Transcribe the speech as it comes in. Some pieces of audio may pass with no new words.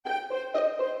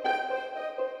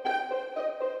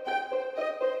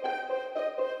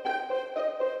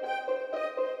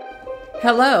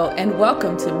Hello, and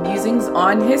welcome to Musings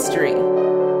on History.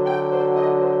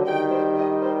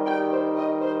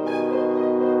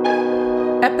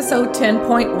 Episode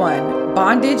 10.1,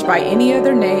 Bondage by Any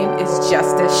Other Name is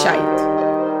Just as Shite.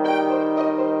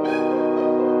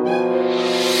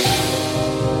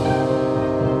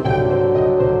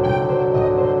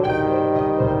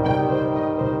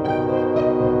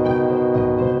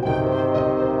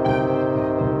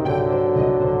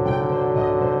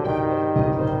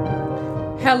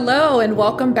 Hello, and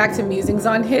welcome back to Musings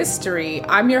on History.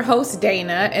 I'm your host,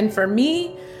 Dana, and for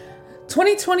me,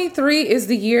 2023 is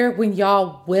the year when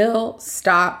y'all will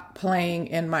stop playing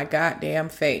in my goddamn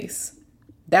face.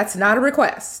 That's not a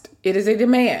request. It is a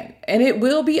demand, and it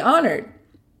will be honored.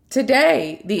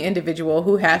 Today, the individual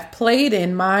who hath played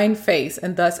in mine face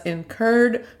and thus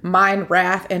incurred mine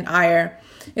wrath and ire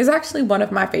is actually one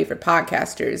of my favorite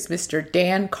podcasters, Mr.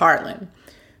 Dan Carlin,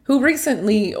 who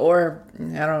recently, or I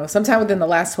don't know, sometime within the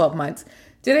last 12 months,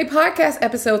 did a podcast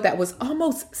episode that was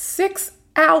almost 6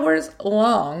 hours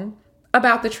long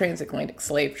about the transatlantic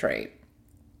slave trade.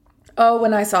 Oh,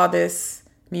 when I saw this,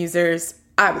 musers,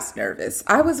 I was nervous.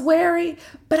 I was wary,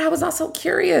 but I was also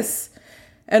curious.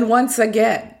 And once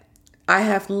again, I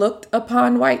have looked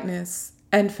upon whiteness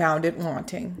and found it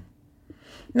wanting.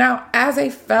 Now, as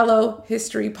a fellow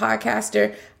history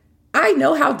podcaster, I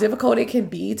know how difficult it can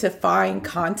be to find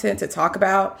content to talk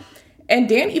about. And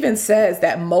Dan even says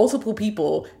that multiple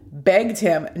people begged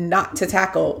him not to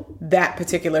tackle that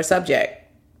particular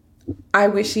subject. I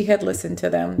wish he had listened to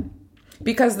them,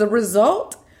 because the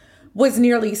result was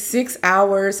nearly 6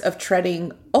 hours of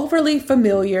treading overly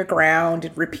familiar ground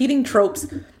and repeating tropes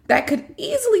that could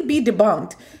easily be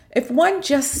debunked if one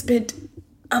just spent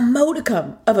a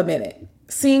modicum of a minute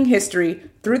seeing history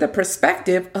through the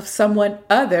perspective of someone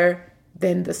other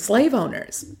than the slave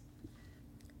owners.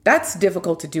 That's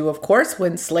difficult to do, of course,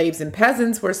 when slaves and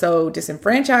peasants were so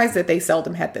disenfranchised that they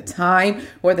seldom had the time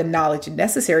or the knowledge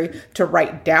necessary to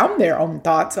write down their own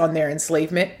thoughts on their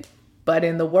enslavement. But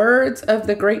in the words of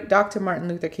the great Dr. Martin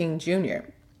Luther King Jr.,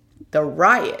 the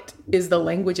riot is the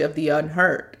language of the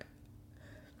unheard.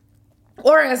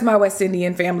 Or as my West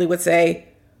Indian family would say,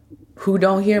 who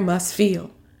don't hear must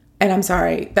feel. And I'm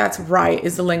sorry, that's riot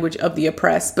is the language of the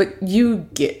oppressed, but you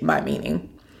get my meaning.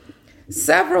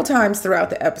 Several times throughout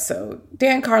the episode,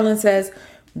 Dan Carlin says,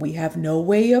 we have no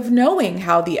way of knowing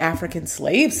how the African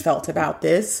slaves felt about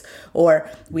this, or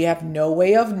we have no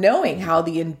way of knowing how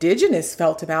the indigenous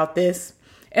felt about this.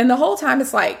 And the whole time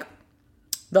it's like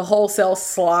the wholesale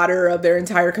slaughter of their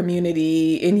entire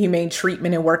community, inhumane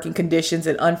treatment and working conditions,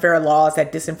 and unfair laws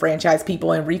that disenfranchise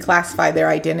people and reclassify their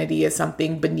identity as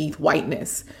something beneath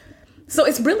whiteness. So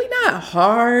it's really not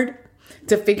hard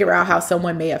to figure out how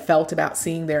someone may have felt about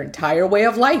seeing their entire way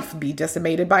of life be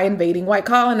decimated by invading white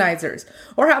colonizers,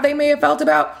 or how they may have felt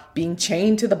about being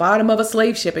chained to the bottom of a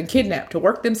slave ship and kidnapped to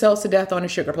work themselves to death on a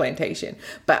sugar plantation.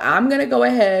 But I'm going to go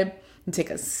ahead and take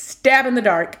a stab in the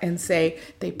dark and say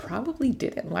they probably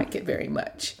didn't like it very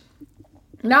much.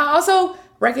 Now, I also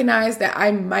recognize that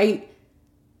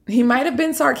he might have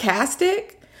been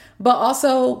sarcastic, but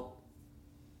also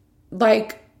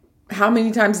like, how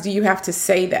many times do you have to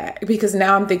say that? Because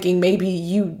now I'm thinking maybe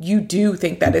you do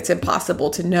think that it's impossible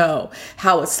to know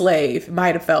how a slave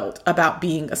might have felt about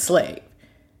being a slave.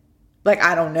 Like,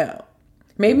 I don't know.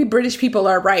 Maybe British people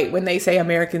are right when they say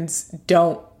Americans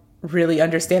don't really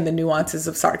understand the nuances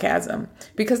of sarcasm.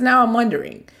 Because now I'm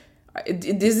wondering,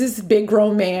 is this big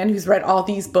grown man who's read all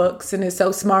these books and is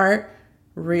so smart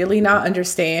really not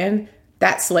understand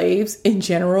that slaves in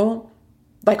general,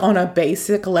 like on a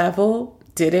basic level,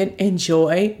 didn't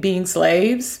enjoy being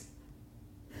slaves?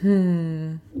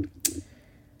 That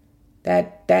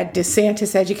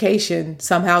DeSantis education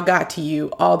somehow got to you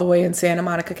all the way in Santa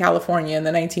Monica, California in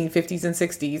the 1950s and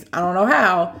 60s. I don't know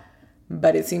how,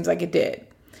 but it seems like it did.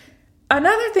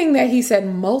 Another thing that he said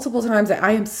multiple times that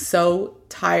I am so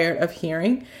tired of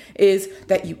hearing is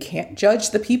that you can't judge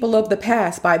the people of the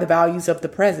past by the values of the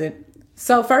present.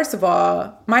 So first of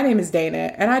all, my name is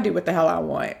Dana and I do what the hell I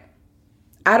want.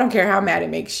 I don't care how mad it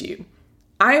makes you.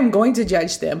 I am going to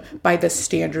judge them by the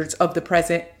standards of the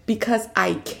present because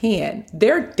I can.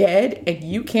 They're dead and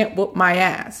you can't whoop my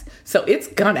ass. So it's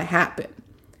gonna happen.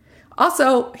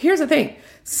 Also, here's the thing.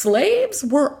 Slaves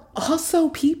were also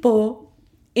people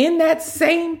in that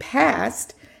same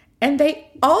past, and they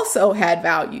also had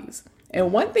values.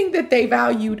 And one thing that they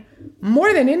valued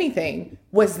more than anything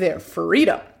was their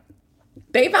freedom.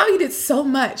 They valued it so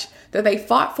much that they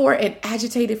fought for it and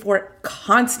agitated for it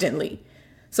constantly.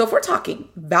 So if we're talking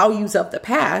values of the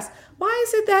past, why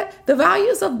is it that the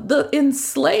values of the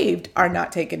enslaved are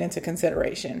not taken into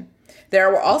consideration? There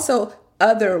were also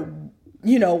other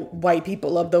white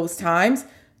people of those times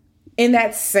in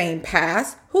that same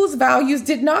past whose values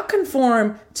did not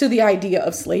conform to the idea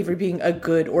of slavery being a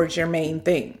good or germane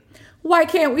thing. Why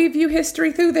can't we view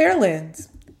history through their lens?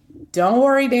 Don't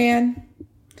worry, Dan.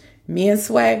 Me and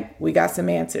Sway, we got some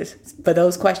answers for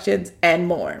those questions and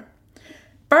more.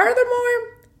 Furthermore,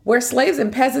 where slaves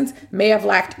and peasants may have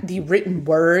lacked the written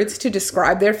words to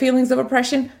describe their feelings of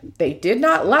oppression, they did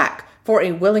not lack for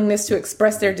a willingness to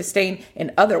express their disdain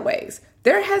in other ways.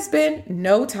 There has been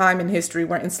no time in history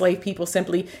where enslaved people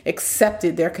simply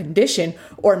accepted their condition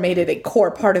or made it a core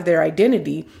part of their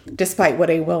identity, despite what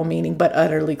a well-meaning but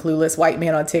utterly clueless white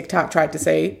man on TikTok tried to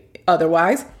say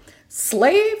otherwise.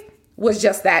 Slave was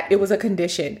just that. It was a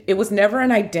condition. It was never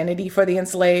an identity for the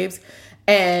enslaved.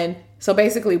 And so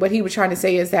basically what he was trying to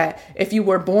say is that if you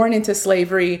were born into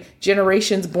slavery,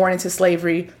 generations born into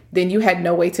slavery, then you had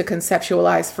no way to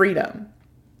conceptualize freedom.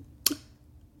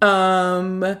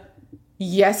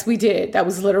 Yes, we did. That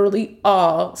was literally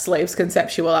all slaves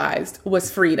conceptualized was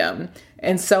freedom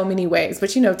in so many ways. But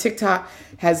TikTok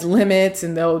has limits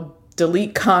and they'll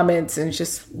delete comments and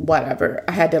just whatever.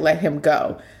 I had to let him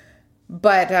go.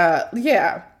 But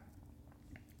yeah,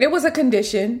 it was a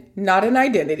condition, not an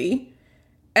identity.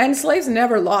 And slaves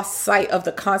never lost sight of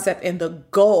the concept and the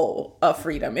goal of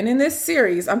freedom. And in this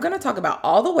series, I'm going to talk about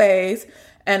all the ways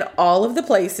and all of the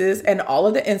places and all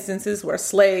of the instances where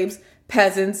slaves,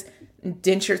 peasants,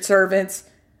 indentured servants,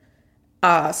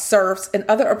 serfs, and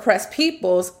other oppressed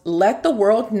peoples let the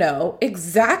world know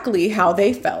exactly how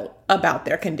they felt about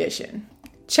their condition.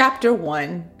 Chapter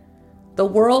 1, the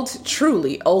world's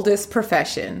truly oldest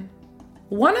profession.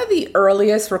 One of the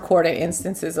earliest recorded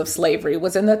instances of slavery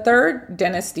was in the third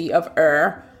dynasty of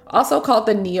Ur, also called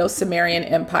the Neo-Sumerian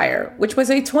Empire, which was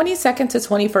a 22nd to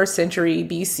 21st century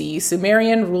BC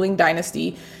Sumerian ruling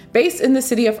dynasty based in the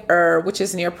city of Ur, which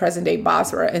is near present-day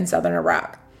Basra in southern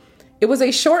Iraq. It was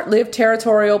a short-lived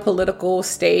territorial political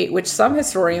state, which some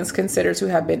historians consider to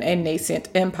have been a nascent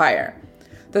empire.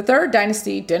 The third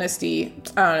dynasty, I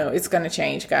don't know, it's going to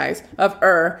change, guys, of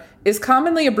Ur is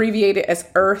commonly abbreviated as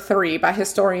Ur-3 by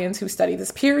historians who study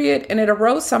this period, and it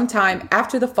arose sometime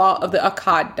after the fall of the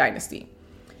Akkad dynasty.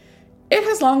 It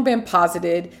has long been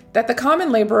posited that the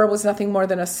common laborer was nothing more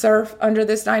than a serf under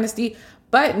this dynasty,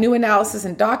 but new analysis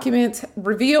and documents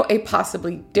reveal a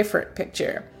possibly different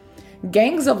picture.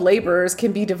 Gangs of laborers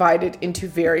can be divided into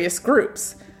various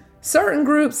groups. Certain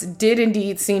groups did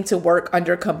indeed seem to work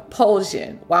under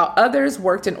compulsion, while others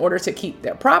worked in order to keep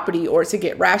their property or to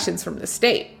get rations from the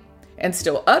state. And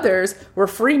still others were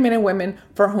free men and women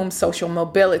for whom social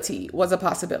mobility was a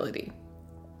possibility.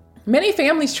 Many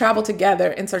families traveled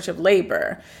together in search of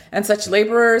labor, and such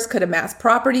laborers could amass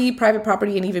property, private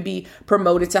property, and even be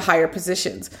promoted to higher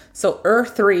positions. So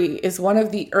Ur-3 is one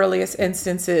of the earliest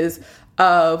instances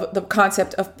of the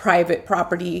concept of private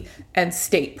property and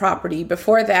state property.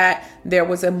 Before that, there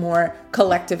was a more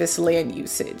collectivist land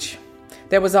usage.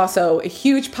 There was also a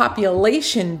huge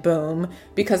population boom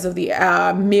because of the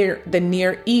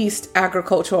Near East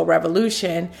agricultural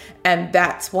revolution, and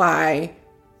that's why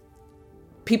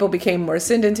people became more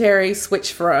sedentary,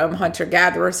 switched from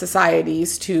hunter-gatherer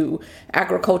societies to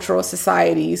agricultural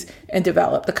societies, and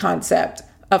developed the concept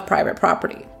of private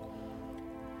property,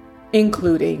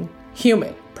 including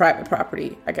human private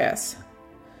property, I guess.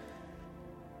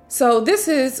 So this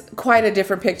is quite a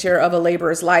different picture of a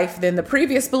laborer's life than the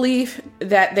previous belief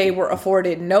that they were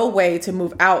afforded no way to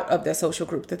move out of the social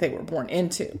group that they were born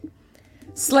into.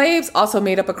 Slaves also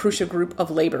made up a crucial group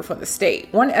of labor for the state.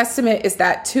 One estimate is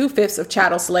that 2/5 of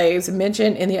chattel slaves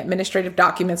mentioned in the administrative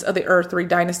documents of the Ur-3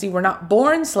 dynasty were not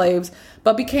born slaves,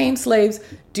 but became slaves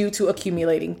due to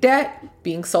accumulating debt,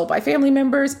 being sold by family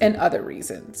members, and other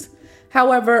reasons.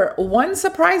 However, one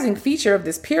surprising feature of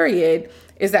this period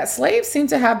is that slaves seem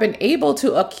to have been able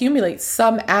to accumulate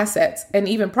some assets and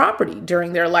even property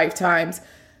during their lifetimes,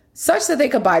 such that they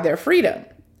could buy their freedom.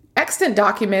 Extant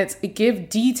documents give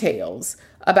details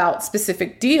about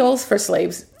specific deals for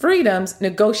slaves' freedoms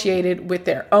negotiated with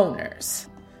their owners.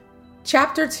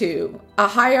 Chapter 2, A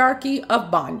Hierarchy of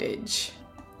Bondage.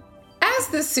 As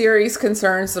this series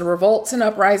concerns the revolts and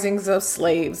uprisings of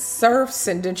slaves, serfs,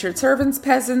 indentured servants,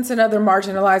 peasants, and other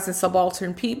marginalized and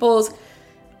subaltern peoples,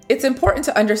 it's important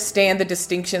to understand the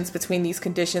distinctions between these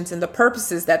conditions and the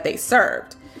purposes that they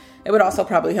served. It would also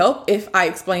probably help if I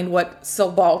explained what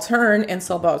subaltern and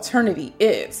subalternity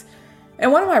is.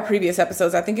 In one of my previous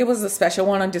episodes, I think it was a special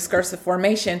one on discursive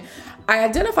formation, I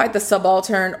identified the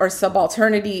subaltern or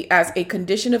subalternity as a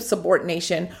condition of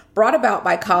subordination brought about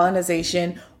by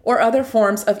colonization or other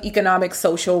forms of economic,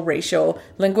 social, racial,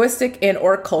 linguistic, and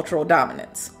or cultural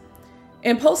dominance.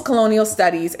 In post-colonial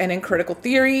studies and in critical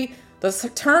theory,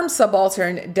 The term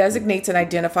subaltern designates and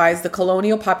identifies the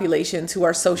colonial populations who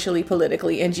are socially,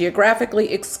 politically, and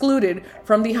geographically excluded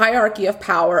from the hierarchy of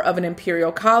power of an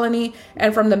imperial colony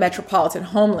and from the metropolitan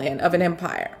homeland of an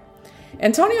empire.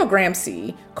 Antonio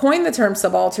Gramsci coined the term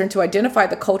subaltern to identify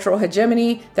the cultural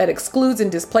hegemony that excludes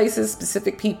and displaces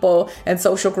specific people and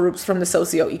social groups from the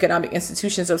socioeconomic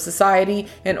institutions of society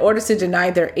in order to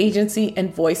deny their agency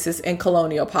and voices in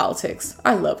colonial politics.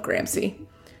 I love Gramsci.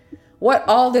 What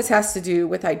all this has to do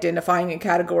with identifying and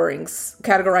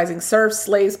categorizing serfs,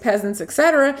 slaves, peasants,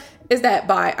 etc., is that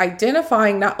by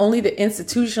identifying not only the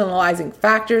institutionalizing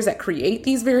factors that create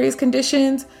these various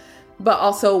conditions, but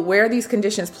also where these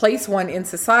conditions place one in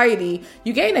society,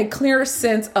 you gain a clearer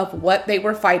sense of what they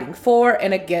were fighting for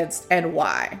and against and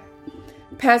why.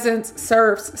 Peasants,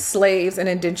 serfs, slaves, and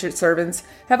indentured servants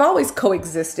have always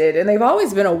coexisted, and they've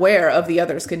always been aware of the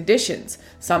other's conditions,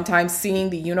 sometimes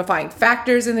seeing the unifying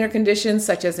factors in their conditions,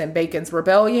 such as in Bacon's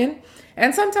Rebellion,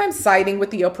 and sometimes siding with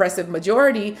the oppressive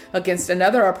majority against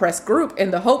another oppressed group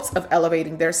in the hopes of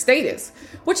elevating their status,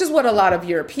 which is what a lot of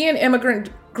European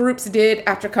immigrant groups did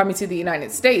after coming to the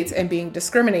United States and being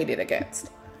discriminated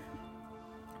against.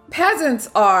 Peasants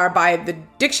are, by the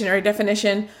dictionary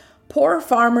definition, poor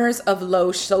farmers of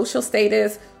low social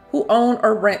status who own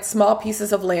or rent small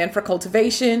pieces of land for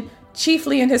cultivation,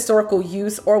 chiefly in historical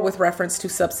use or with reference to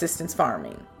subsistence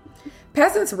farming.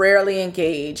 Peasants rarely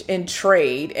engage in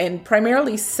trade and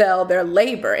primarily sell their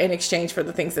labor in exchange for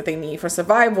the things that they need for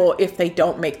survival if they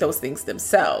don't make those things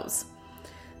themselves.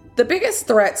 The biggest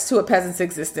threats to a peasant's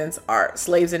existence are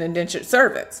slaves and indentured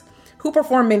servants, who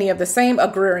perform many of the same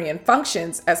agrarian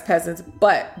functions as peasants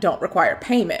but don't require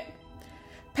payment.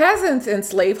 Peasants in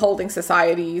slaveholding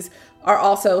societies are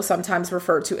also sometimes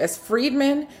referred to as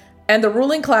freedmen, and the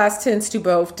ruling class tends to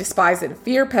both despise and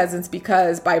fear peasants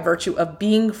because, by virtue of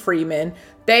being freemen,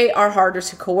 they are harder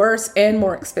to coerce and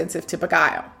more expensive to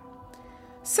beguile.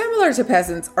 Similar to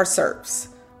peasants are serfs.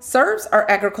 Serfs are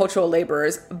agricultural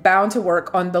laborers bound to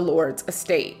work on the lord's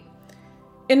estate.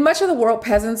 In much of the world,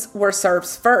 peasants were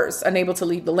serfs first, unable to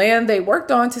leave the land they worked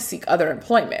on to seek other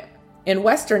employment. In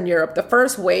Western Europe, the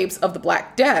first waves of the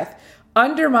Black Death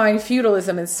undermined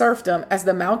feudalism and serfdom as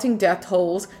the mounting death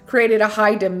tolls created a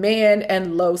high demand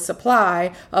and low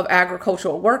supply of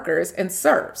agricultural workers and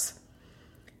serfs,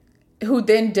 who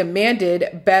then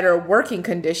demanded better working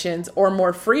conditions or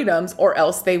more freedoms, or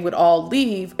else they would all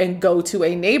leave and go to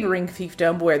a neighboring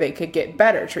fiefdom where they could get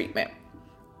better treatment.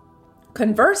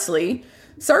 Conversely,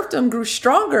 serfdom grew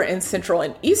stronger in Central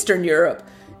and Eastern Europe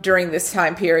during this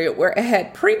time period, where it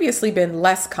had previously been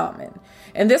less common.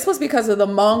 And this was because of the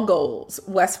Mongols'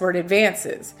 westward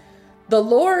advances. The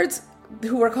lords,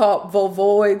 who were called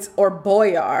voivodes or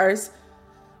boyars,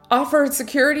 offered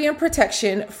security and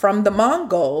protection from the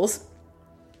Mongols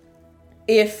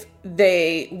if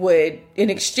they would,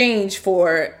 in exchange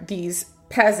for these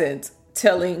peasants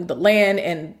tilling the land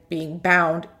and being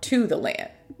bound to the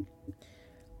land.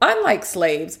 Unlike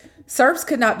slaves, serfs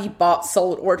could not be bought,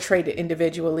 sold, or traded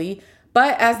individually,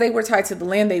 but as they were tied to the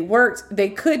land they worked, they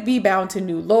could be bound to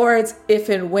new lords if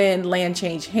and when land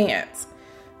changed hands.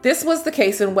 This was the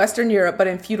case in Western Europe, but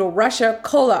in feudal Russia,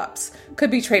 Kolops could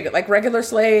be traded like regular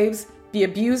slaves, be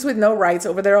abused with no rights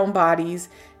over their own bodies,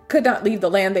 could not leave the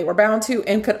land they were bound to,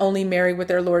 and could only marry with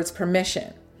their lord's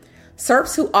permission.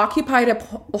 Serfs who occupied a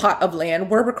plot of land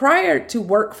were required to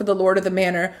work for the lord of the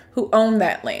manor who owned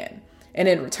that land. And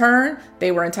in return,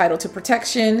 they were entitled to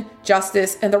protection,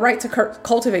 justice, and the right to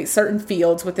cultivate certain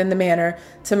fields within the manor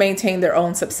to maintain their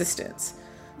own subsistence.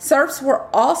 Serfs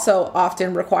were also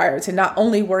often required to not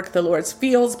only work the lord's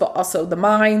fields, but also the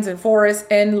mines and forests,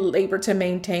 and labor to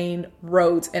maintain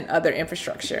roads and other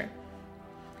infrastructure.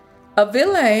 A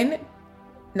villein,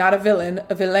 not a villain,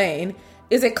 a villein,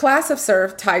 is a class of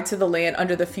serf tied to the land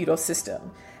under the feudal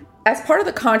system. As part of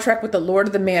the contract with the lord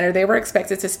of the manor, they were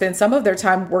expected to spend some of their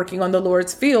time working on the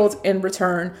lord's fields in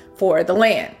return for the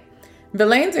land.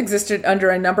 Villeins existed under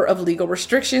a number of legal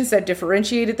restrictions that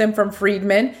differentiated them from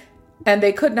freedmen, and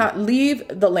they could not leave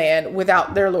the land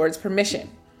without their lord's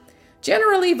permission.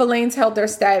 Generally, villeins held their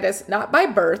status not by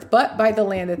birth, but by the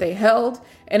land that they held,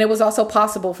 and it was also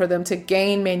possible for them to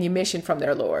gain manumission from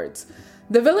their lords.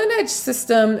 The villenage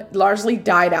system largely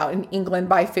died out in England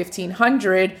by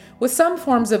 1500, with some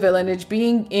forms of villenage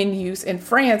being in use in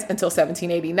France until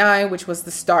 1789, which was the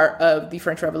start of the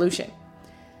French Revolution.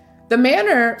 The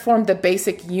manor formed the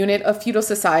basic unit of feudal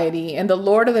society, and the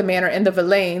lord of the manor and the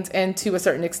villeins, and to a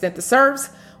certain extent the serfs,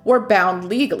 were bound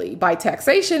legally by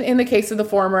taxation in the case of the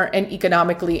former and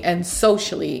economically and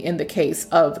socially in the case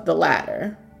of the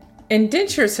latter.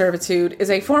 Indentured servitude is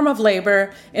a form of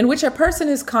labor in which a person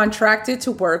is contracted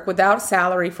to work without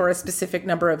salary for a specific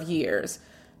number of years.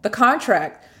 The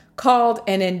contract, called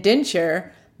an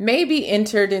indenture, may be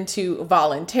entered into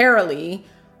voluntarily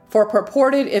for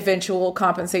purported eventual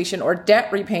compensation or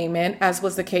debt repayment, as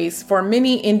was the case for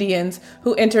many Indians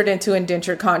who entered into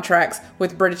indentured contracts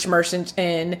with British merchants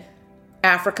in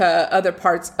Africa, other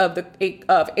parts of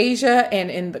Asia,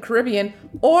 and in the Caribbean,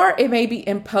 or it may be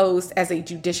imposed as a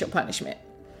judicial punishment.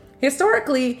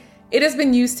 Historically, it has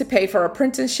been used to pay for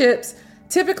apprenticeships,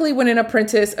 typically when an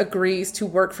apprentice agrees to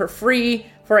work for free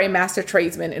for a master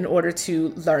tradesman in order to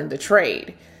learn the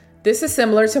trade. This is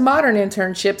similar to modern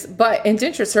internships, but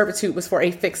indentured servitude was for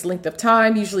a fixed length of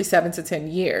time, usually 7 to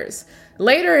 10 years.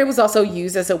 Later, it was also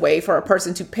used as a way for a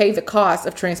person to pay the cost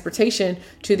of transportation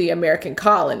to the American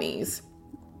colonies,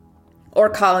 or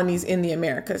colonies in the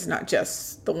Americas, not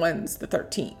just the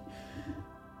 13.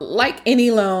 Like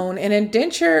any loan, an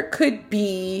indenture could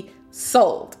be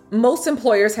sold. Most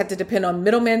employers had to depend on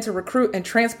middlemen to recruit and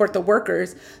transport the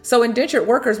workers, so indentured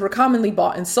workers were commonly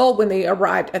bought and sold when they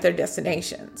arrived at their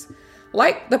destinations.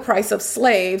 Like the price of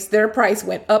slaves, their price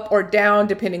went up or down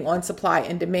depending on supply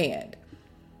and demand.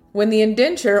 When the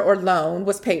indenture or loan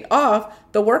was paid off,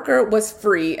 the worker was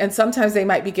free, and sometimes they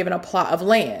might be given a plot of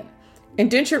land.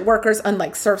 Indentured workers,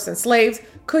 unlike serfs and slaves,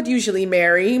 could usually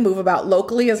marry, move about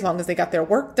locally as long as they got their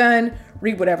work done,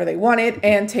 read whatever they wanted,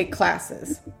 and take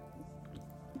classes.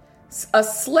 A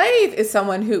slave is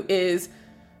someone who is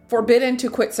forbidden to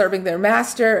quit serving their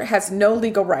master, has no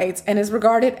legal rights, and is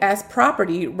regarded as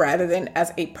property rather than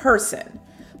as a person,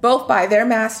 both by their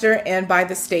master and by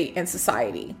the state and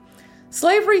society.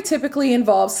 Slavery typically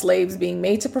involves slaves being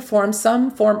made to perform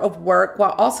some form of work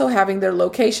while also having their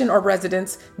location or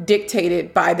residence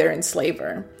dictated by their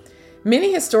enslaver.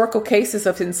 Many historical cases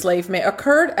of enslavement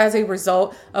occurred as a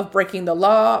result of breaking the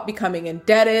law, becoming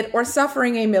indebted, or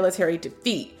suffering a military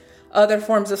defeat. Other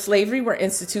forms of slavery were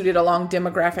instituted along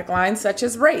demographic lines such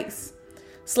as race.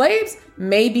 Slaves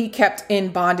may be kept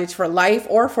in bondage for life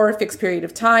or for a fixed period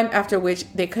of time, after which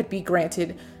they could be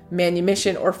granted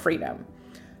manumission or freedom.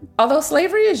 Although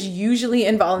slavery is usually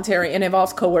involuntary and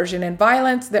involves coercion and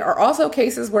violence, there are also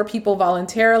cases where people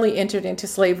voluntarily entered into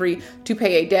slavery to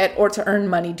pay a debt or to earn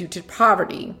money due to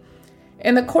poverty.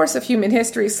 In the course of human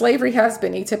history, slavery has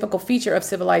been a typical feature of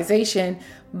civilization,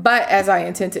 but as I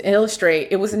intend to illustrate,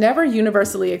 it was never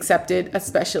universally accepted,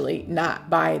 especially not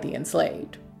by the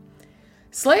enslaved.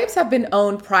 Slaves have been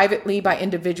owned privately by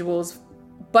individuals,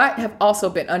 but have also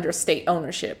been under state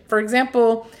ownership. For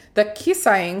example, the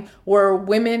Kisaeng were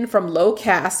women from low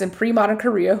caste in pre-modern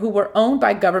Korea who were owned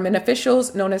by government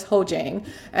officials known as hojang,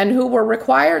 and who were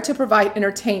required to provide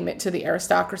entertainment to the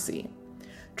aristocracy.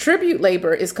 Tribute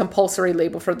labor is compulsory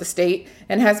labor for the state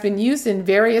and has been used in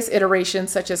various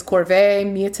iterations such as corvée,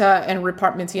 mita, and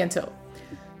repartimiento.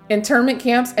 Internment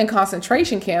camps and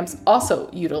concentration camps also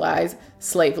utilize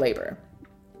slave labor.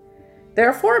 There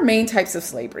are 4 main types of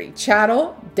slavery: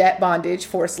 chattel, debt bondage,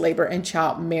 forced labor, and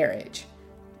child marriage.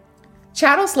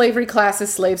 Chattel slavery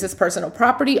classes slaves as personal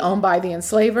property owned by the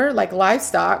enslaver. Like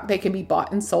livestock, they can be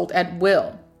bought and sold at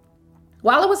will.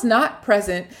 While it was not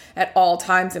present at all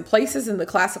times and places in the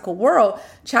classical world,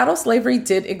 chattel slavery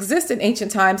did exist in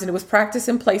ancient times, and it was practiced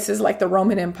in places like the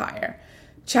Roman Empire.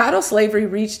 Chattel slavery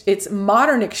reached its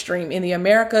modern extreme in the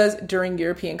Americas during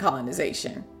European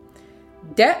colonization.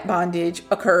 Debt bondage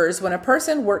occurs when a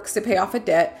person works to pay off a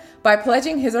debt by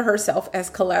pledging his or herself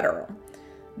as collateral.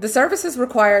 The services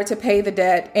required to pay the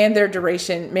debt and their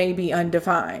duration may be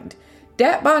undefined.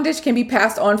 Debt bondage can be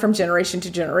passed on from generation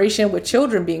to generation, with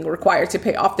children being required to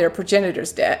pay off their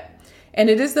progenitor's debt, and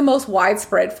it is the most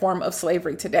widespread form of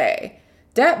slavery today.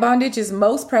 Debt bondage is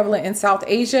most prevalent in South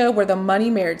Asia, where the money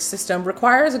marriage system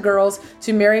requires girls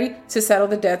to marry to settle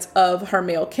the debts of her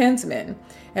male kinsmen.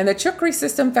 And the chukri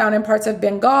system, found in parts of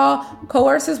Bengal,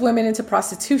 coerces women into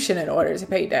prostitution in order to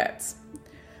pay debts.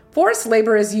 Forced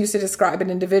labor is used to describe an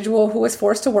individual who is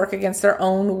forced to work against their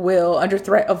own will under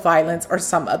threat of violence or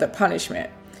some other punishment.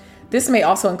 This may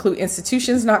also include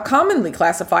institutions not commonly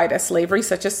classified as slavery,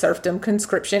 such as serfdom,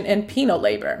 conscription, and penal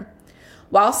labor.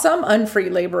 While some unfree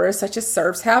laborers, such as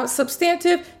serfs, have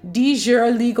substantive de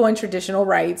jure legal and traditional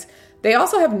rights, they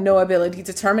also have no ability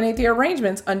to terminate the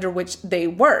arrangements under which they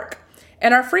work,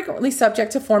 and are frequently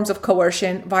subject to forms of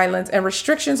coercion, violence, and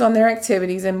restrictions on their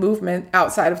activities and movement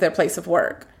outside of their place of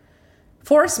work.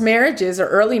 Forced marriages or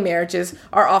early marriages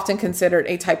are often considered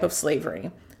a type of slavery.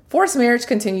 Forced marriage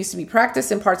continues to be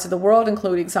practiced in parts of the world,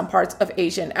 including some parts of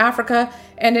Asia and Africa,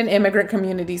 and in immigrant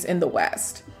communities in the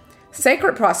West.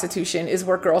 Sacred prostitution is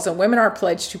where girls and women are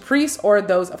pledged to priests or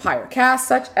those of higher caste,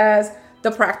 such as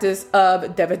the practice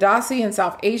of Devidasi in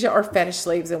South Asia, or fetish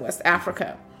slaves in West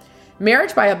Africa.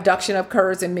 Marriage by abduction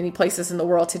occurs in many places in the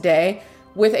world today,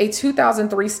 with a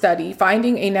 2003 study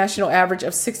finding a national average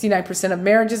of 69% of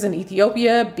marriages in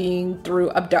Ethiopia being through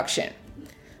abduction.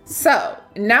 So,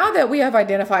 now that we have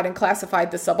identified and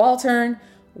classified the subaltern,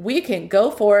 we can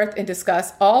go forth and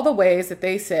discuss all the ways that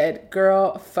they said,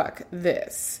 girl, fuck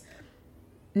this.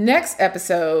 Next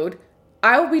episode,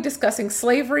 I will be discussing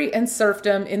slavery and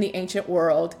serfdom in the ancient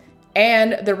world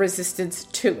and the resistance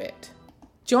to it.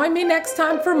 Join me next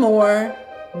time for more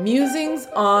Musings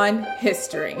on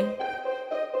History.